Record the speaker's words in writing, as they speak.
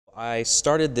I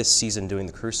started this season doing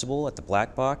the Crucible at the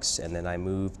Black Box, and then I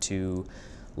moved to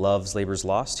Love's Labor's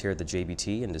Lost here at the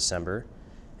JBT in December.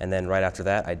 And then right after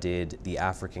that, I did The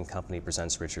African Company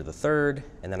Presents Richard III,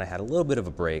 and then I had a little bit of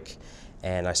a break,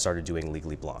 and I started doing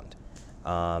Legally Blonde.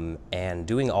 And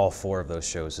doing all four of those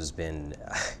shows has been,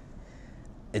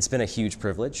 it's been a huge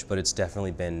privilege, but it's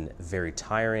definitely been very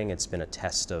tiring. It's been a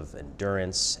test of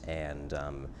endurance, and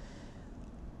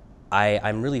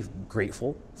I'm really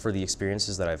grateful for the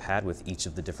experiences that I've had with each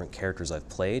of the different characters I've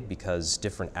played, because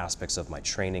different aspects of my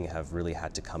training have really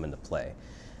had to come into play.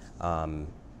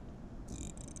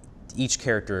 Each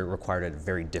character required a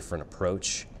very different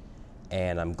approach,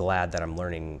 and I'm glad that I'm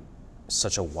learning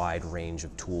such a wide range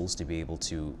of tools to be able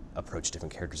to approach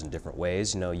different characters in different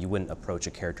ways. You know, you wouldn't approach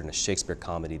a character in a Shakespeare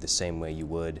comedy the same way you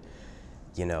would,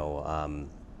 you know,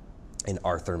 an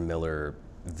Arthur Miller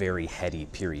very heady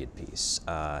period piece.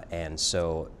 And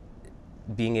so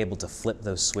being able to flip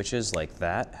those switches like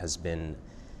that has been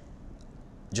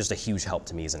just a huge help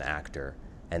to me as an actor.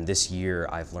 And this year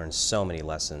I've learned so many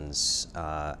lessons.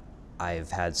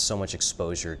 I've had so much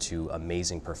exposure to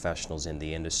amazing professionals in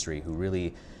the industry who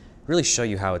really show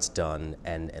you how it's done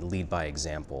and lead by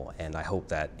example. And I hope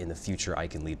that in the future I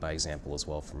can lead by example as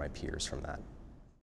well for my peers from that.